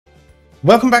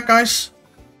Welcome back, guys.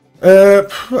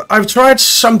 I've tried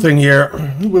something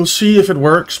here. We'll see if it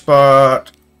works,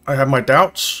 but I have my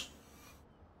doubts.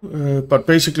 But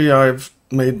basically I've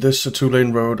made this a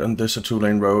 2-lane road and this a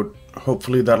 2-lane road.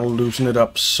 Hopefully that'll loosen it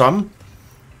up some.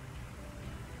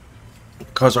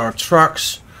 Because our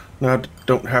trucks now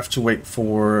don't have to wait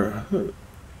for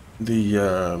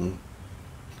the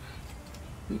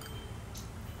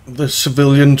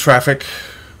civilian traffic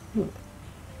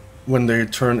when they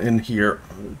turn in here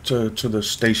to the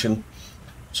station.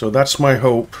 So that's my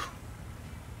hope.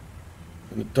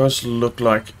 And it does look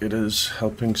like it is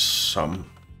helping some.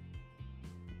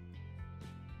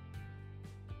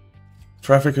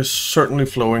 Traffic is certainly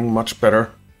flowing much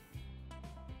better.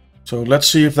 So let's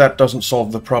see if that doesn't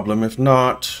solve the problem. If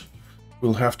not,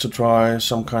 we'll have to try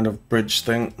some kind of bridge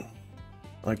thing,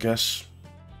 I guess.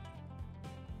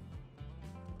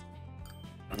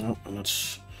 Oh,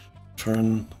 let's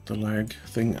turn the lag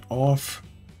thing off.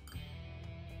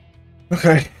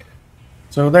 Okay,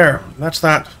 so there, that's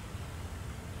that.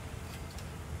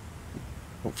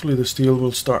 Hopefully the steel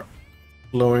will start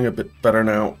flowing a bit better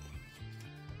now.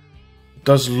 It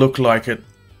does look like it.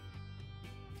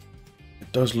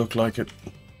 It does look like it.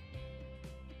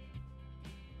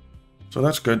 So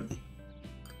that's good.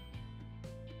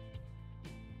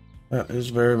 That is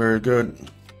very, very good.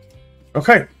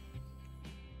 Okay.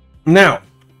 Now,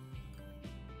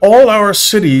 all our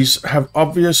cities have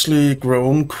obviously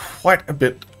grown quite a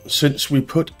bit since we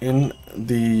put in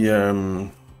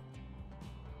the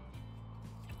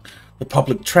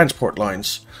public transport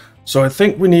lines. So I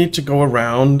think we need to go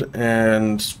around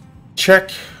and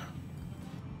check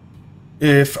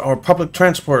if our public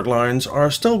transport lines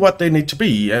are still what they need to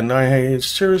be, and I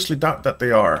seriously doubt that they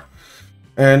are.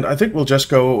 And I think we'll just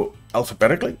go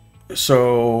alphabetically.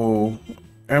 So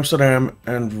Amsterdam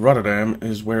and Rotterdam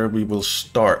is where we will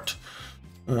start.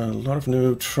 A lot of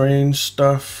new train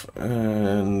stuff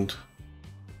and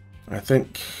I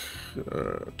think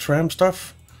tram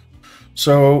stuff.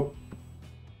 So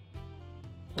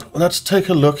let's take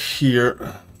a look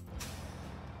here.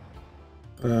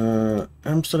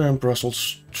 Amsterdam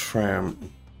Brussels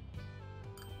tram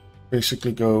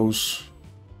basically goes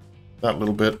that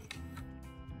little bit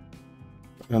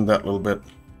and that little bit.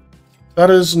 That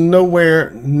is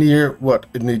nowhere near what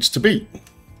it needs to be.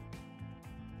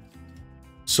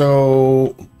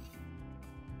 So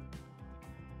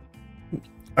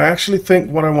I actually think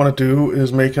what I want to do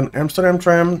is make an Amsterdam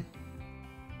tram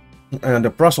and a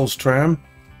Brussels tram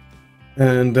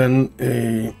and then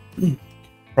a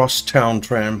cross-town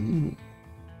tram.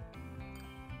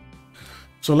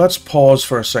 So let's pause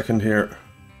for a second here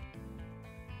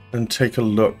and take a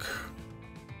look.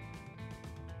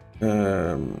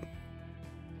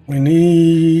 We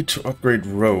need to upgrade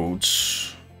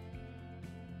roads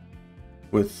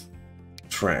with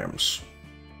trams.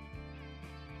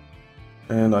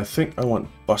 And I think I want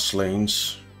bus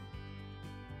lanes.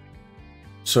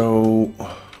 So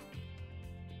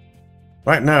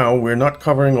right now we're not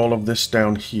covering all of this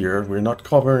down here. We're not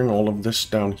covering all of this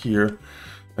down here.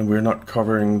 And we're not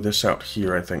covering this out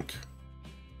here, I think.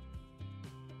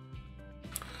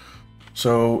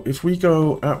 So if we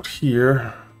go out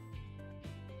here,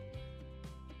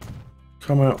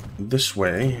 come out this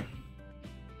way,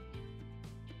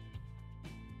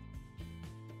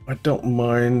 I don't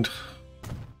mind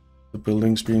the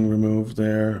buildings being removed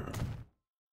there.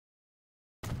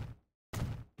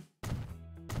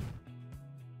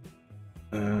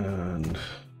 And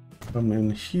come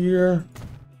in here.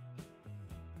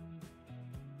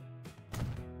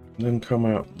 Then come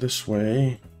out this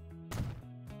way.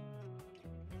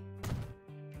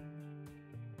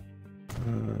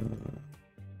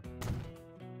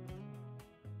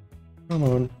 Come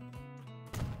on.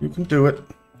 You can do it.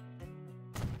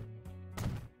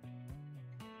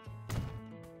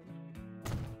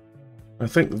 I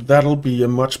think that'll be a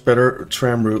much better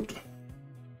tram route.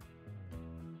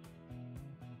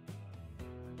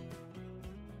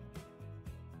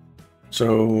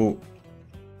 So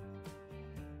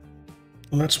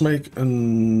let's make a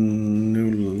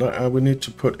new we need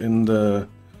to put in the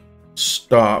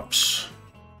stops.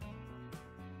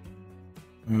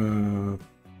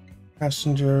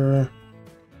 Passenger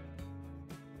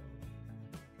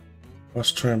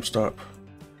bus tram stop.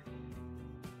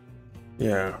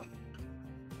 Yeah.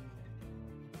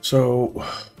 So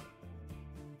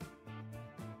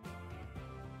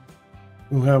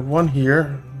we'll have one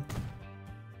here.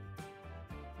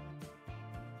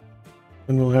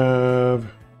 And we'll have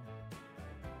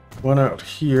one out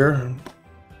here.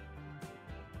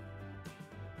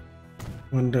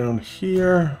 One down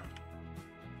here.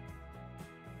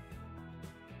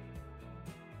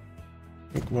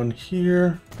 Make one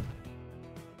here.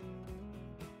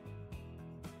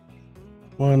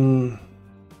 One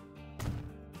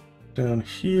down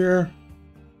here.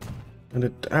 And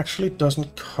it actually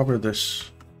doesn't cover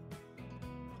this.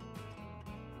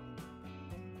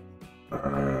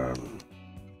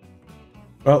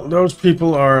 Well, those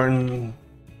people are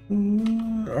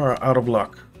out of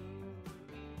luck.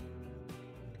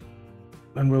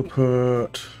 And we'll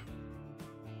put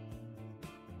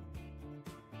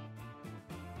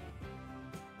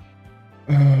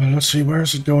let's see, where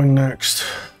is it going next?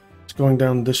 It's going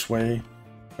down this way.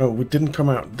 Oh, we didn't come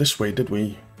out this way, did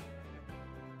we?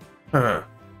 Huh.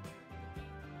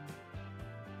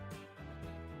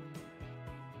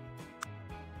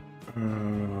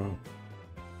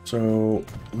 So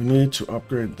we need to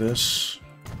upgrade this.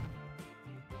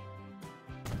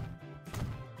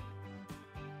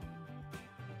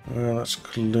 That's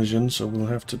collision, so we'll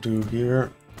have to do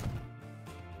here.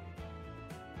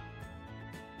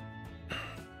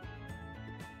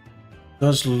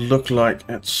 Does look like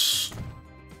it's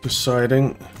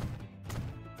deciding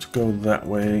to go that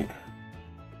way.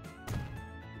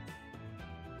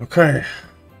 Okay.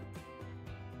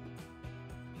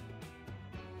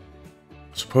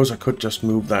 Suppose I could just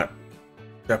move that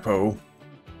depot.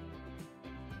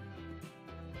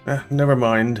 Never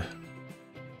mind.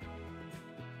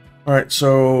 Alright,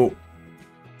 so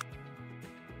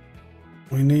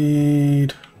we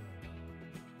need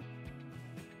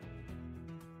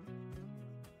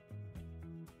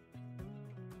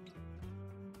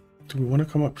do we want to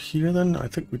come up here then? I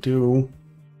think we do.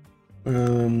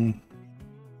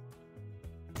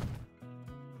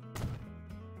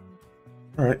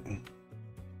 Alright.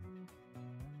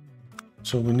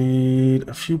 So we need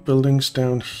a few buildings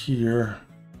down here.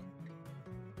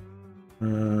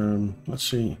 Let's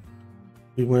see.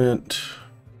 We went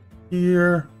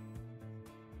here.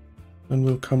 Then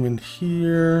we'll come in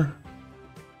here.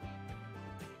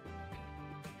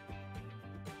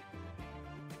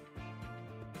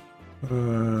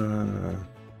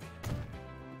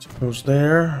 Suppose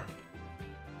there.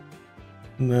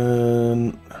 And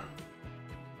then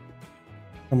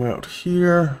come out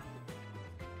here.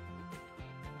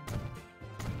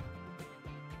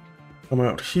 Come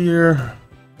out here.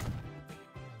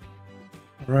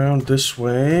 Around this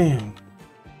way.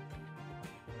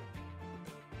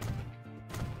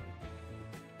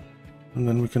 And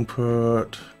then we can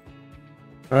put...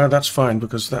 that's fine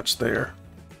because that's there.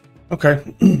 Okay.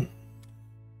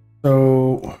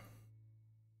 So...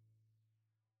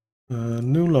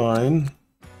 new line.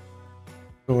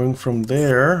 Going from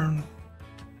there...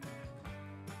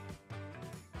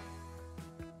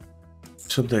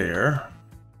 to there.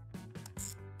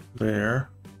 There.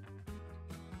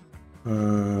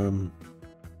 To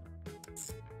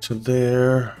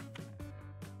there.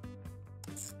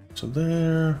 To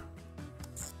there.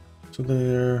 To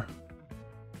there.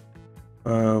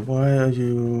 Why are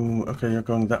you... Okay, you're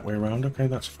going that way around. Okay,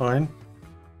 that's fine.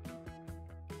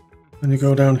 Then you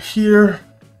go down here.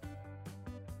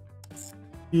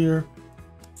 Here.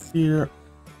 Here.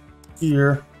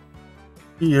 Here.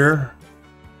 Here.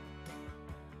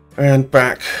 And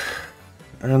back.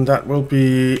 And that will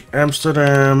be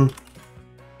Amsterdam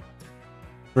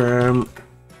tram.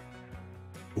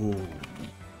 Ooh.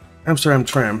 Amsterdam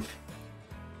tram.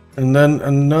 And then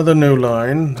another new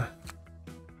line.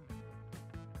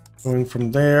 Going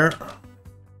from there.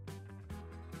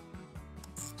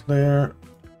 To there.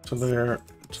 To there.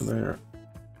 To there.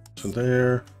 To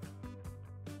there.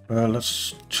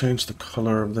 Let's change the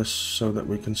color of this so that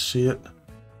we can see it.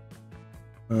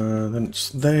 Then it's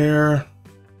there.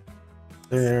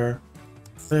 There,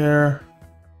 there,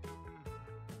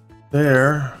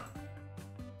 there,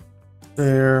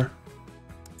 there,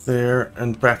 there,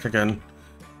 and back again.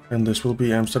 And this will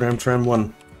be Amsterdam Tram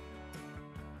 1.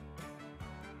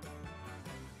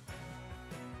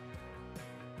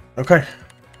 Okay.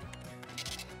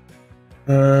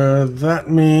 That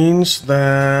means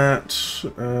that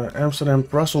Amsterdam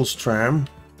Brussels Tram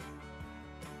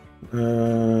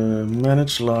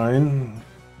managed line.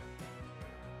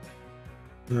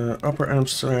 Upper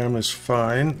Amsterdam is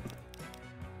fine.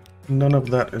 None of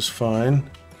that is fine.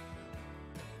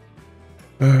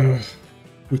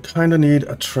 We kind of need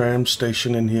a tram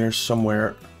station in here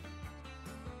somewhere.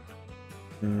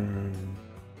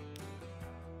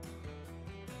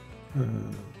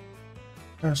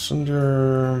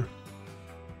 Passenger.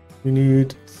 We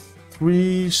need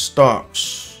 3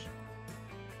 stops,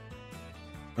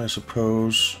 I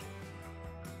suppose.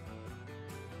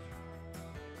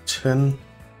 10.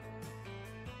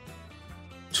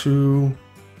 2,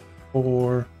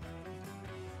 4,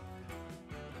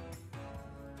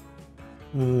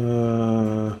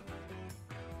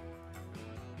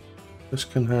 This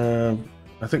can have...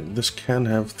 I think this can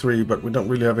have 3, but we don't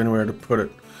really have anywhere to put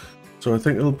it. So I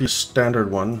think it'll be a standard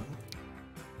one.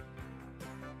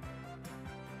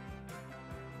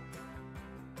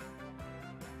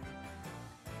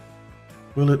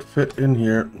 Will it fit in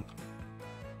here?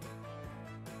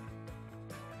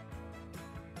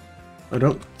 I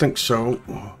don't think so.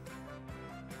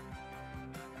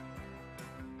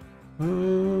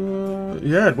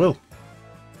 Yeah, it will.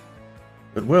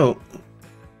 It will.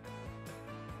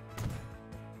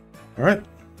 Alright.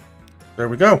 There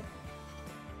we go.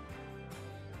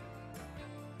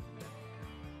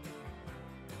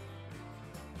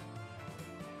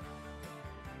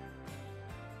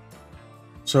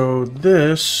 So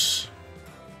this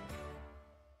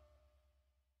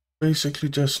basically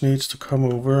just needs to come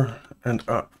over and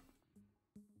up.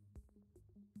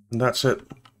 And that's it.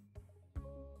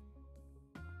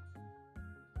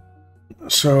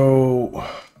 So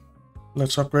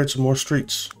let's upgrade some more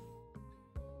streets.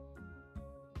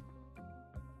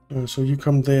 So you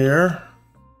come there.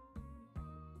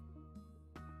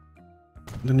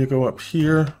 Then you go up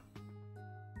here.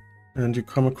 And you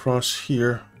come across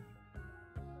here.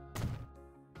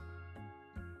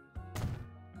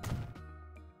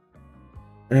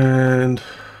 And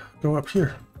go up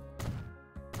here.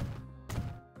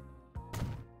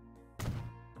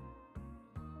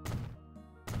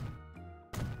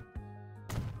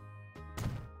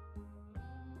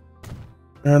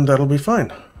 And that'll be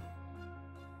fine.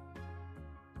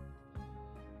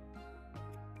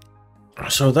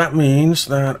 So that means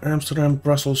that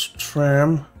Amsterdam-Brussels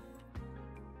tram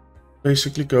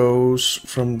basically goes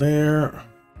from there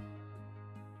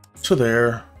to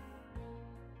there.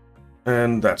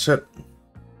 And that's it.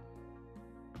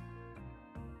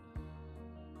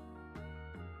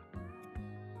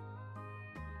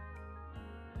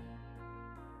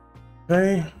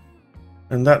 Okay.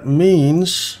 And that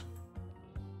means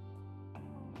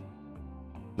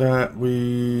that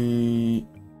we...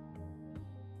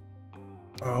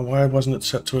 why wasn't it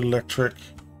set to electric?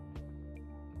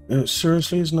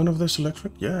 Seriously, is none of this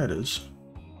electric? Yeah, it is.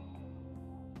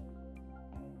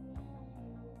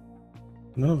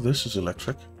 None of this is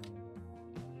electric.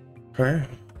 Okay.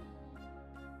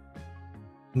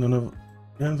 None of...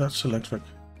 yeah, that's electric.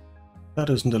 That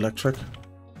isn't electric.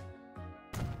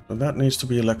 So that needs to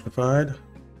be electrified.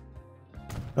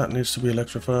 That needs to be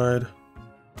electrified.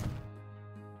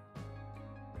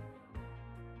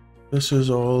 This is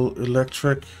all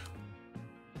electric.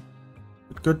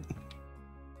 Good.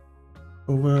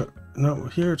 Over... no,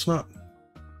 here it's not.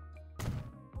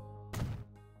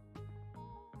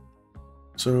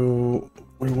 So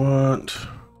we want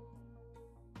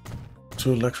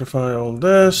to electrify all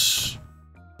this.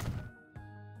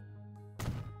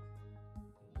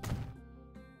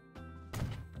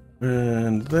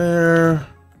 And there.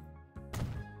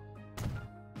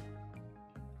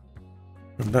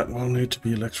 And that will need to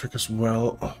be electric as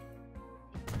well.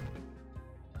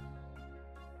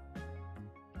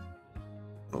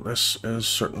 Well, this is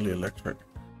certainly electric.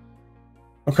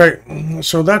 Okay,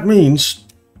 so that means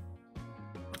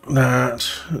that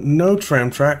no tram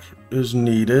track is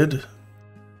needed.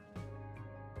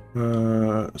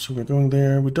 So we're going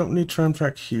there. We don't need tram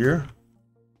track here.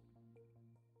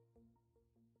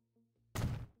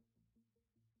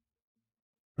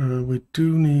 We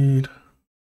do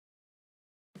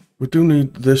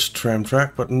need this tram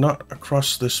track, but not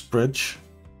across this bridge.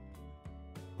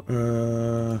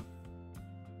 Yeah,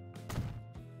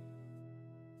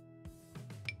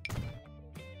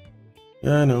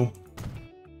 I know.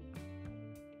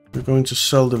 We're going to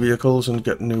sell the vehicles and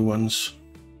get new ones.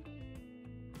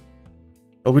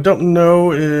 But we don't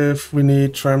know if we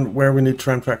need where we need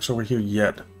tram tracks over here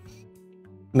yet.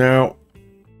 Now,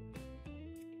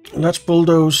 let's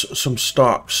bulldoze some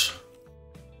stops.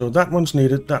 So that one's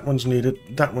needed, that one's needed,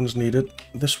 that one's needed.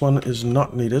 This one is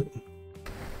not needed.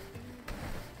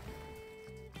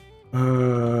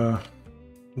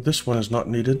 This one is not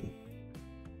needed.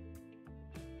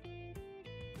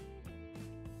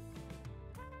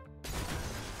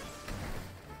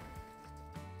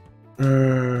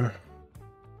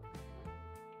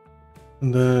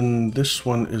 And then this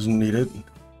one isn't needed.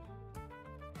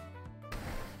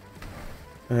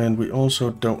 And we also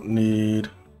don't need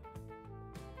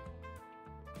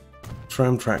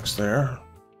tram tracks there.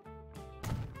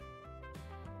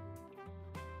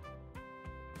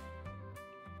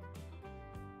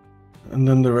 And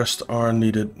then the rest are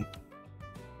needed.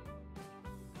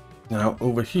 Now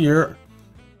over here,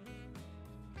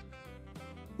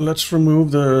 let's remove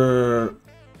the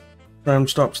tram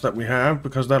stops that we have,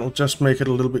 because that'll just make it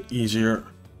a little bit easier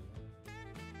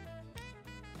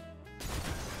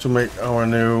to make our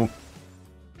new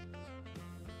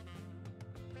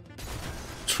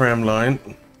tram line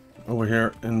over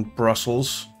here in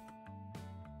Brussels.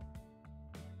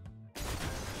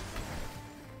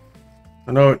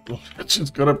 I know it's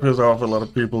gonna piss off a lot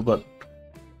of people, but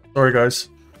sorry guys,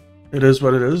 it is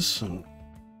what it is.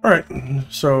 Alright,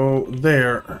 so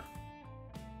there.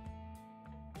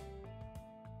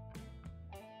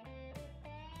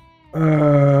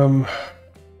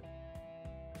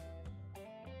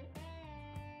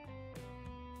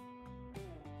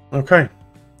 Okay.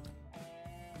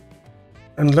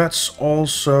 And let's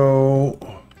also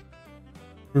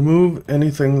remove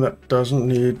anything that doesn't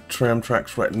need tram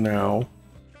tracks right now.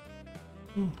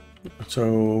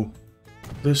 So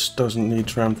this doesn't need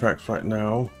tram tracks right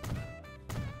now.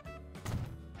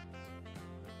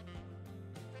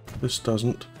 This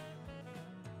doesn't.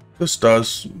 This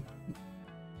does.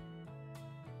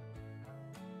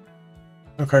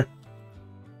 Okay.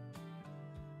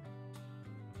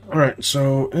 Alright,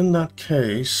 so in that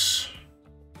case,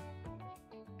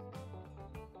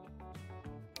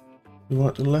 we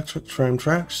want electric tram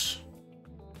tracks.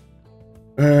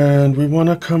 And we want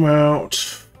to come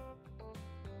out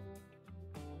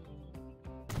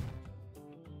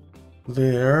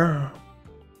there.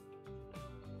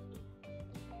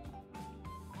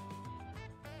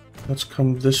 Let's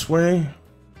come this way.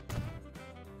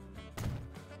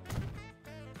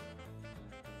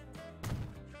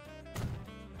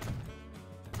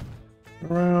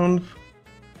 Around.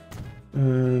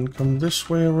 And come this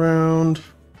way around.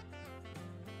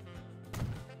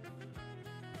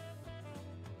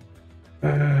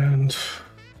 And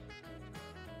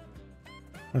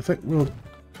I think we'll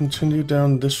continue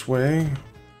down this way.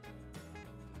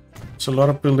 It's a lot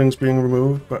of buildings being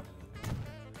removed, but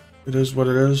it is what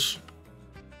it is.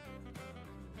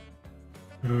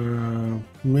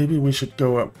 Maybe we should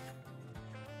go up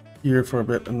here for a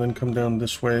bit and then come down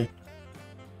this way.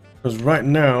 Because right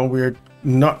now we're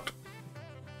not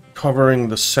covering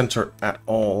the center at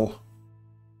all.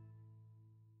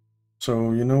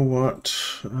 So you know what?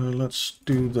 Let's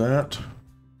do that.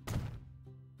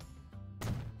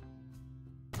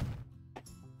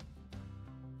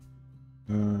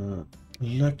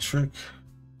 Electric.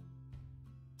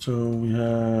 So we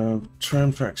have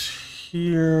tram tracks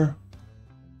here.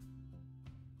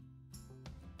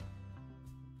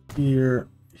 Here.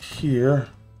 Here.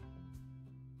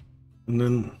 And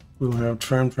then we'll have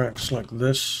tram tracks like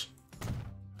this.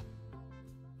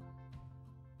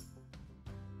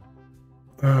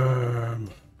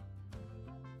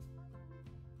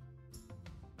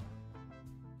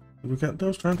 Did we get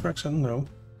those tram tracks in? No.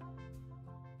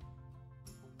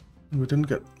 We didn't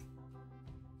get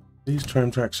these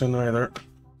tram tracks in either.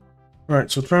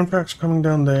 Right, so tram tracks coming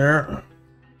down there.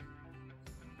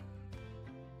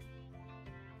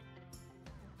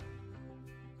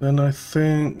 Then I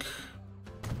think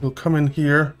we'll come in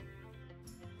here.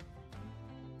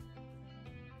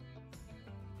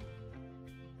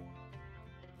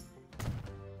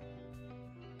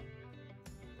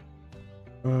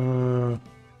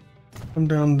 Come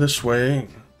down this way.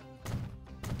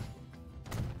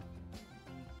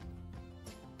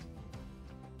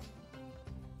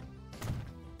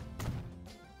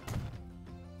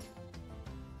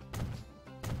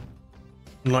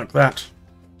 Like that.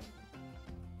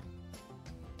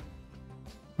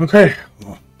 Okay.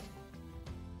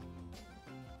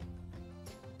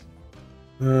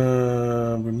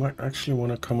 We might actually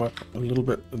want to come up a little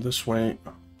bit this way.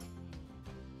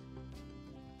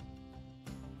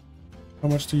 How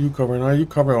much do you cover? Now you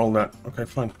cover all that. Okay,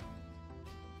 fine.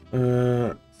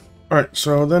 Alright,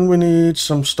 so then we need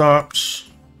some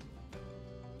stops.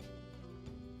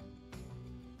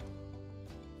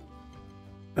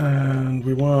 And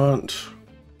we want...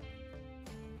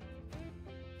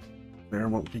 There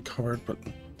won't be covered, but...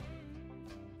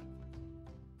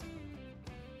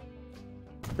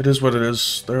 It is what it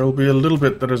is. There will be a little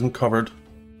bit that isn't covered.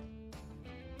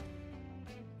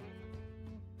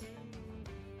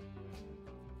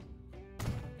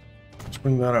 Let's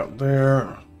bring that out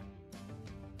there.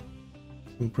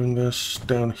 We'll bring this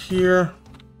down here.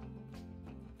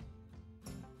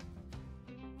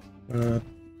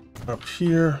 Up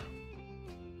here.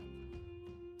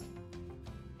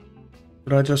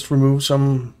 Did I just remove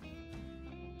some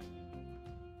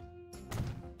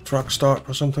truck stock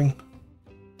or something?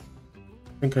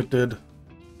 I think I did.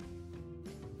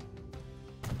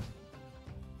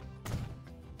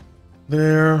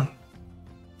 There.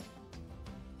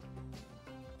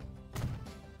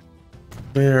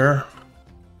 There.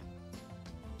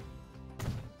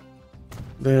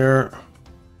 there.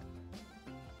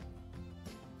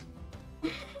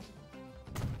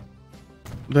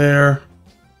 There.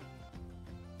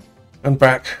 And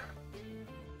back.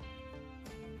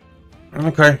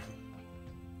 Okay.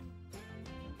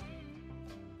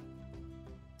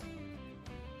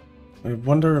 I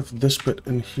wonder if this bit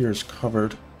in here is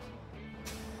covered.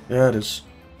 Yeah, it is.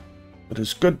 It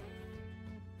is good.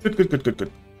 Good, good, good, good,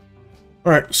 good.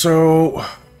 Alright, so...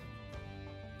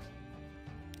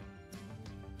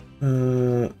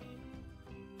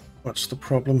 what's the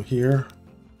problem here?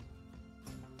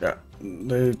 Yeah,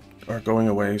 they are going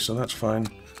away, so that's fine.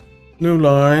 New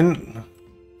line.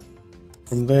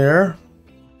 From there.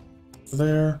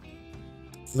 There.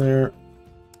 There.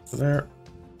 There.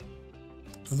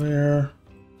 There.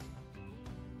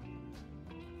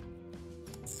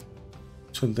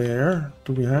 To there.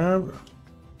 Do we have?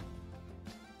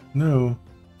 No.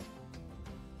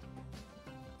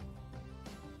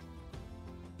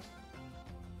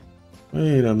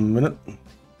 Wait a minute.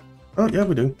 Oh, yeah,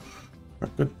 we do.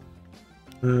 Right, good.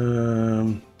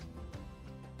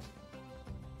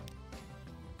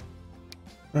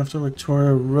 After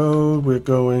Victoria Road, we're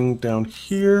going down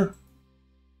here.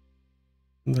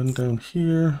 And then down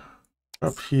here.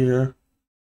 Up here.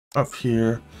 Up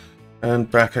here. And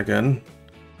back again.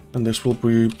 And this will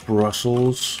be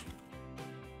Brussels.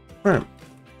 Right.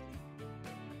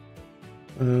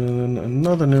 And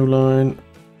another new line.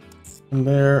 From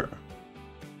there.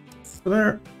 To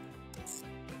there.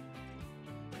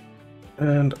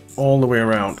 And all the way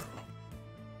around.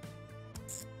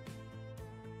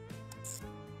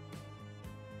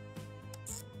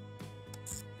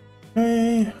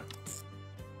 Okay.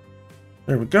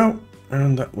 There we go.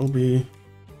 And that will be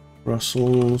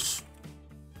Brussels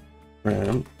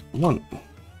Tram 1.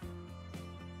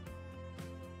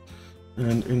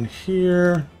 And in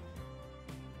here,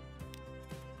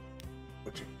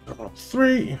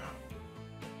 3.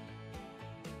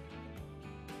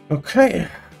 Okay.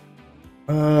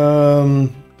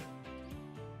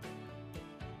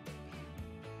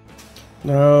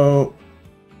 Now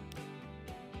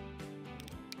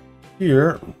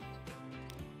here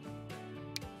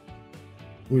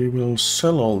we will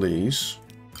sell all these,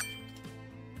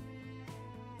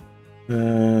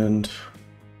 and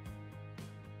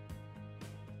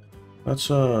that's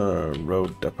a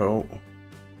road depot.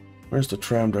 Where's the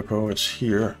tram depot? It's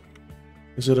here.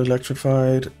 Is it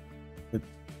electrified? It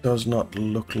does not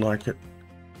look like it.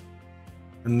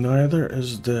 And neither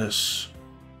is this.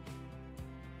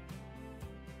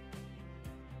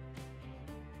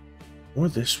 Or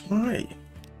this way.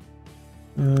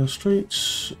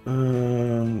 Streets.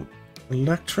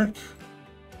 Electric.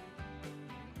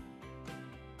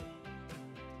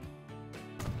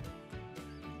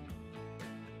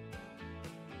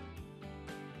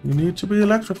 You need to be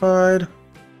electrified.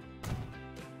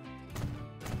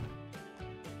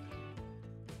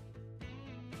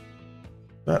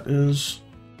 That is...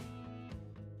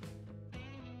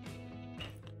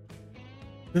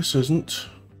 This isn't.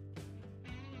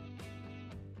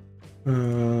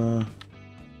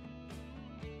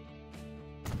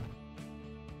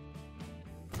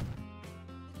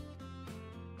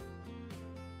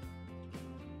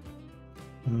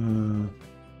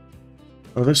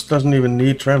 Oh, this doesn't even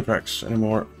need tram tracks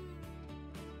anymore.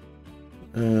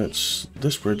 It's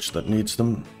this bridge that needs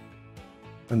them.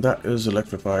 And that is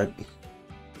electrified.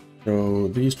 So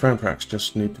these tram tracks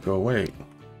just need to go away.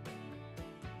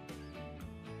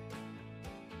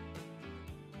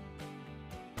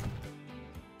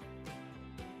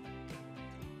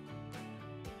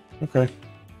 Okay.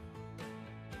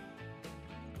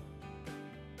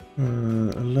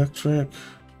 Electric.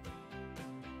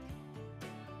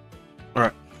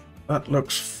 Alright. That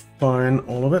looks fine,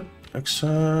 all of it,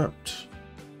 except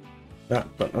that,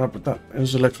 but that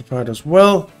is electrified as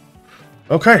well.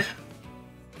 Okay.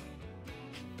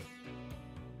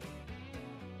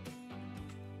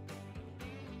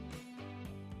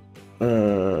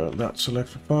 That's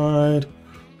electrified.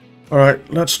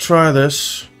 Alright, let's try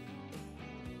this.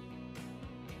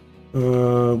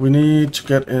 We need to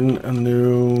get in a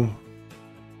new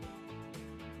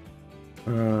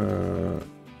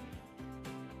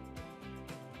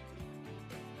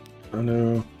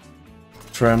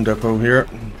tram depot here.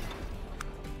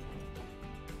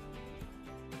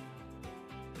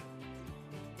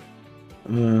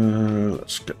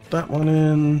 Let's get that one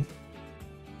in.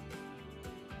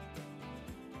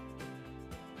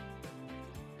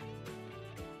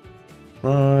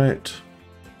 Right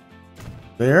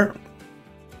there.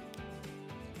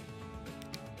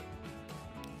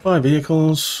 5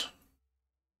 vehicles.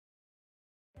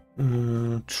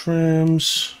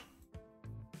 Trams.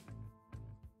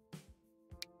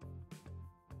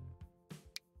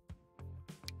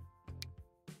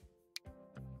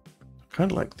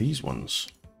 Kind of like these ones.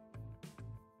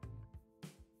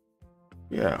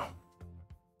 Yeah.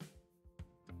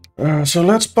 So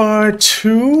let's buy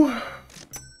 2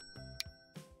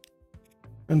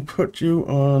 and put you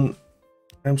on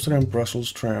Amsterdam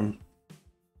Brussels tram.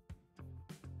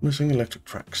 Missing electric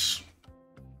tracks.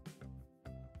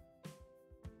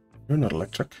 You're not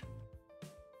electric.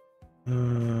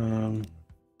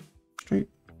 Street.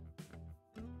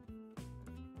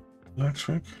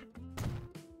 Electric.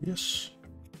 Yes.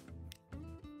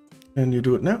 Can you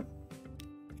do it now?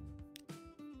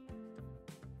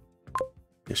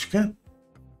 Yes, you can.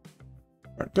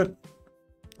 Alright, good.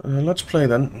 Let's play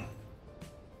then.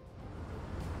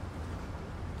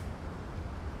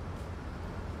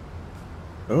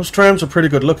 Those trams are pretty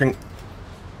good looking.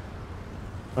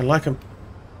 I like them.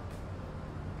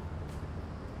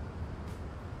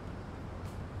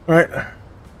 Alright.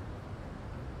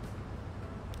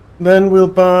 Then we'll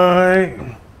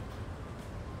buy...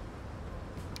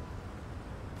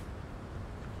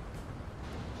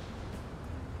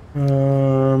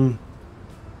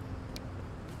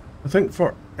 I think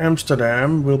for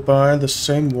Amsterdam we'll buy the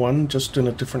same one, just in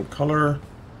a different color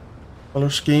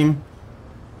scheme.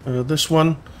 This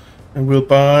one, and we'll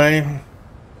buy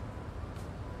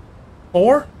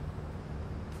 4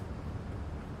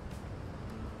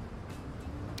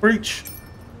 for each.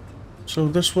 So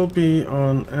this will be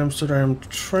on Amsterdam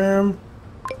tram,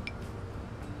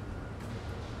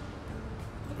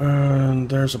 and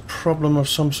there's a problem of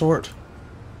some sort.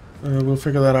 We'll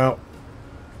figure that out.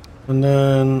 And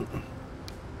then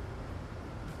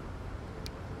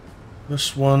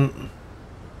this one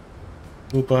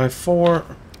we'll buy 4,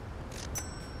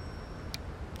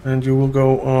 and you will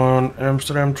go on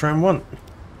Amsterdam tram 1.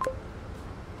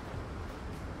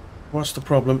 What's the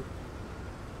problem?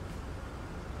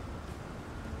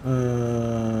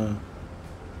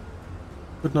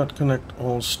 Could not connect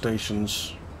all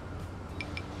stations.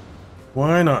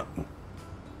 Why not?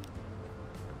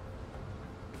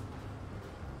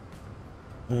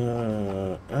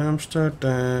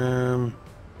 Amsterdam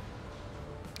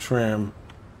tram.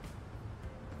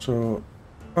 So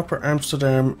Upper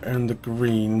Amsterdam and the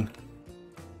green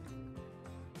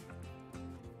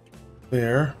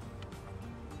there.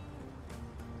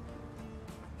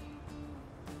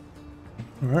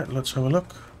 All right, let's have a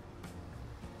look.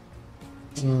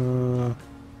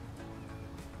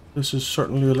 This is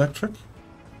certainly electric.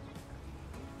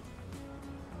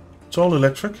 It's all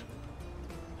electric.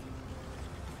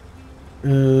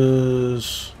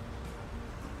 Is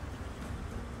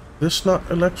this not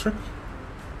electric?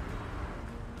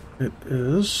 It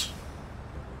is.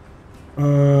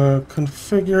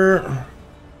 Configure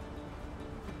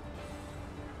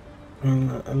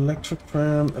electric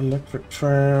tram, electric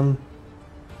tram.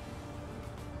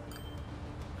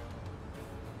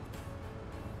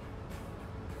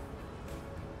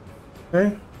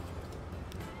 Okay.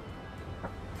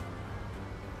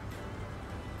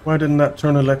 Why didn't that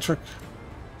turn electric?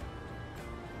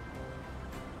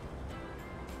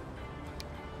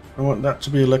 I want that to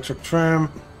be electric tram.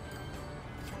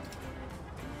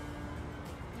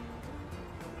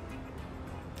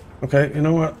 Okay, you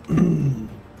know what?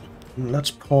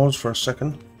 Let's pause for a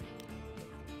second.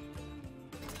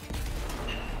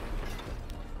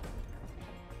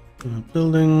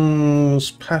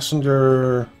 Buildings,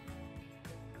 passenger.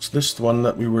 It's this one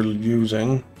that we were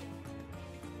using.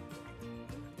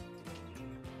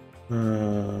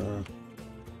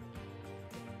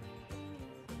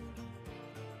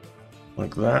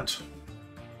 Like that.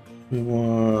 We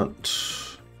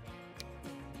want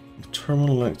the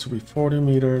terminal length to be 40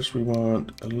 meters. We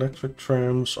want electric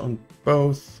trams on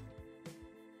both.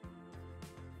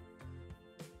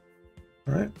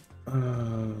 All right.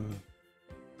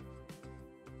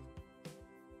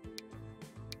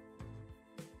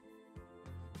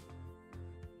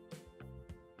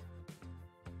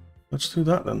 Let's do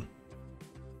that then.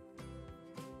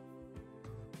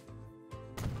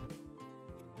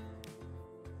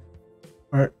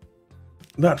 All right,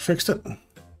 that fixed it.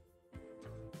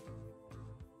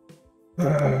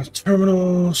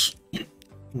 Terminals.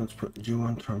 Let's put you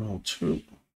on terminal 2.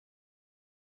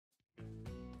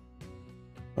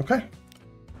 Okay.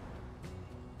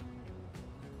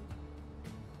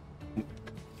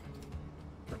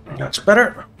 That's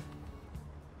better.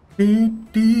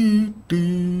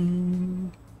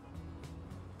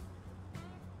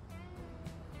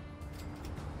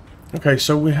 Okay,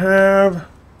 so we have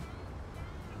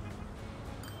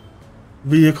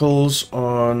vehicles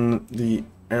on the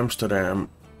Amsterdam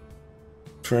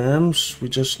trams. We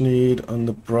just need on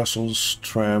the Brussels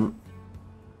tram.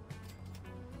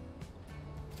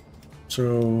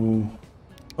 So,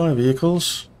 5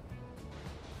 vehicles.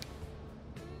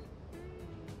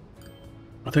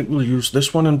 I think we'll use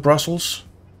this one in Brussels.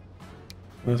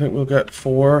 I think we'll get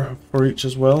 4 for each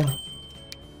as well.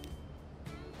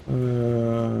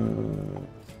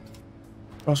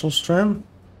 Brussels tram.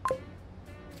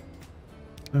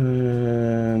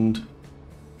 And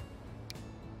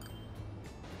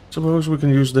suppose we can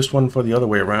use this one for the other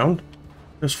way around.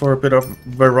 Just for a bit of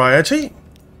variety.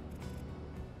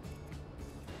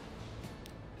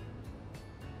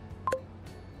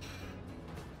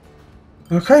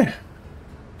 Okay.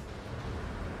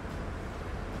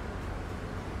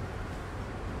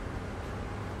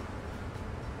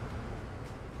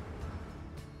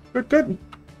 Good, good.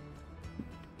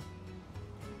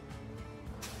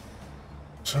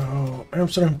 So,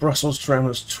 Amsterdam Brussels tram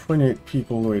has 28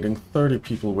 people waiting, 30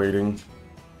 people waiting.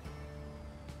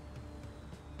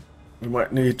 We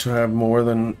might need to have more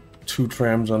than 2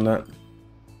 trams on that.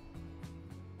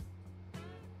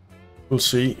 We'll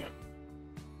see.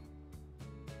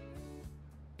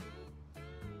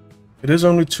 It is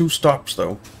only 2 stops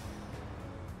though.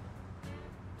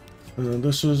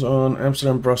 This is on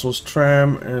Amsterdam Brussels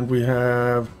tram, and we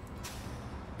have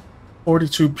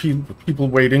 42 people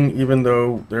waiting, even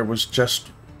though there was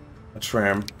just a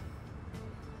tram.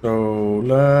 So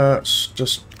let's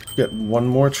just get one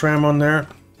more tram on there.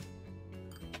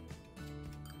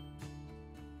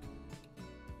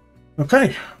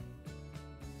 Okay.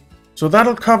 So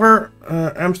that'll cover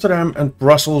Amsterdam and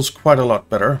Brussels quite a lot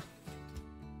better.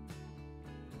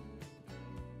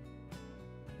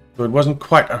 So it wasn't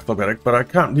quite alphabetic, but I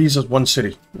count these as one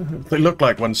city. They look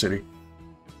like one city.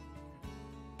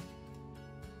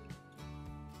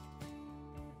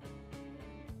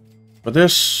 But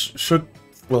this should,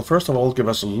 well, first of all, give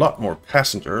us a lot more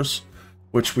passengers,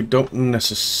 which we don't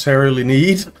necessarily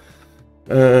need.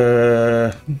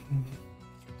 But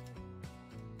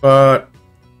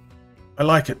I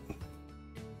like it.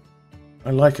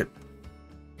 I like it.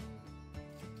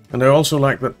 And I also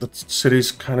like that the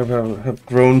cities kind of have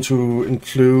grown to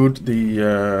include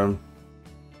the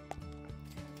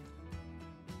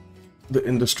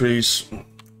industries.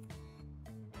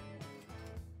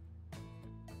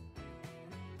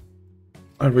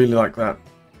 I really like that.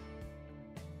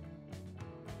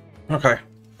 Okay.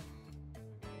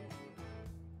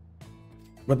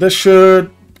 But this should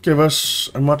give us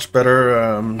a much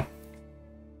better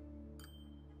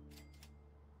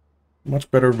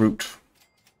route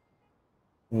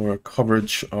or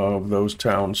coverage of those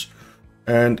towns.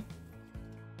 And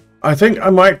I think I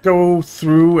might go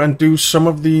through and do some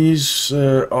of these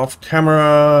off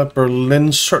camera.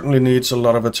 Berlin certainly needs a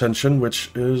lot of attention,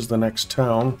 which is the next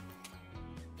town.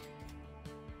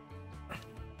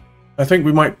 I think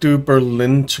we might do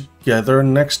Berlin together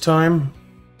next time.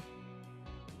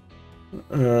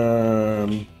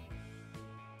 And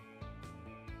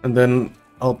then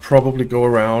I'll probably go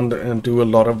around and do a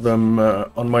lot of them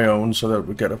on my own so that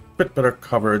we get a bit better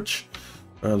coverage.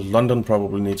 London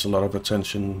probably needs a lot of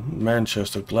attention.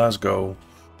 Manchester, Glasgow.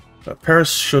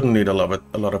 Paris shouldn't need a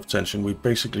lot of attention. We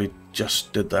basically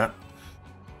just did that.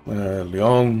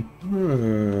 Lyon,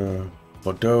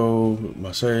 Bordeaux,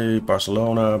 Marseille,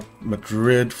 Barcelona,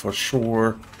 Madrid for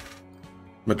sure.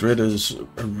 Madrid is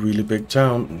a really big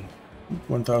town.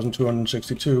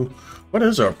 1,262. What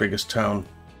is our biggest town?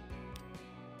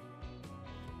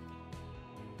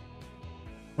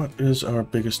 What is our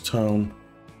biggest town?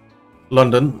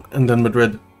 London, and then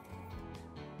Madrid,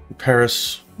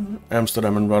 Paris,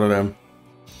 Amsterdam, and Rotterdam.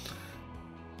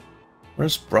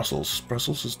 Where's Brussels?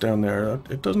 Brussels is down there.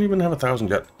 It doesn't even have 1,000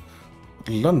 yet.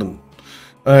 London.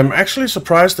 I'm actually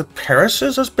surprised that Paris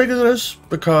is as big as it is,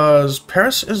 because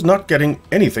Paris is not getting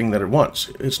anything that it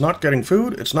wants. It's not getting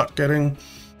food, it's not getting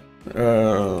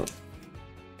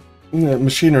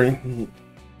machinery.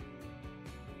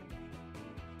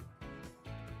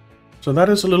 So that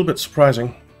is a little bit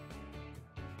surprising.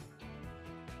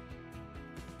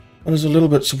 That is a little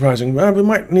bit surprising. Well, we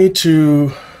might need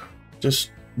to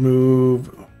just move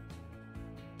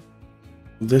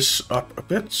this up a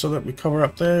bit so that we cover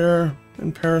up there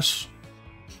in Paris.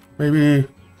 Maybe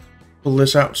pull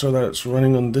this out so that it's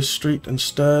running on this street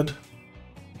instead.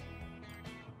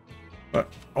 But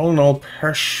all in all,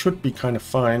 Paris should be kind of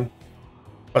fine.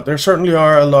 But there certainly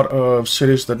are a lot of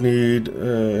cities that need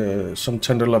some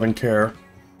tender loving care.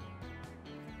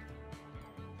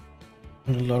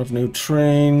 A lot of new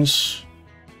trains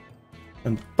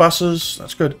and buses.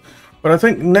 That's good. But I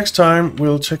think next time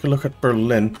we'll take a look at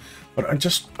Berlin. But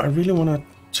I really want to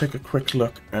take a quick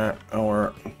look at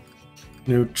our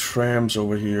new trams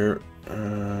over here.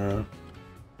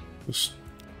 Just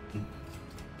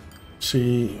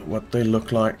see what they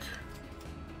look like.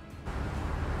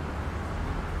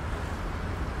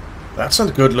 That's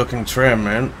a good looking tram,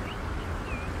 man.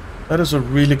 That is a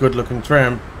really good looking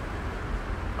tram.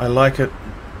 I like it.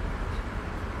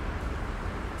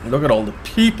 Look at all the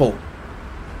people.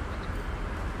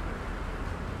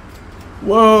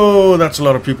 Whoa, that's a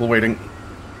lot of people waiting.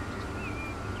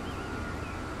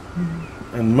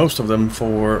 And most of them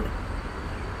for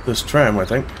this tram, I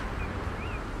think.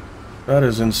 That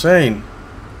is insane.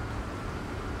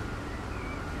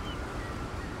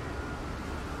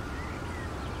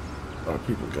 A lot of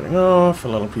people getting off, a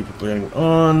lot of people getting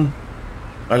on.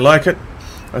 I like it.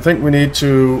 I think we need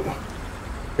to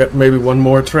get maybe one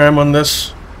more tram on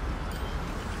this.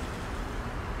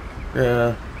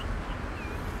 Yeah.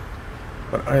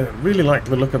 But I really like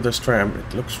the look of this tram.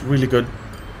 It looks really good.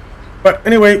 But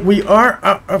anyway, we are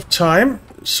out of time.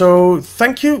 So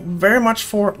thank you very much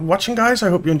for watching, guys. I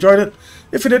hope you enjoyed it.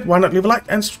 If you did, why not leave a like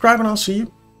and subscribe, and I'll see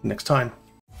you next time.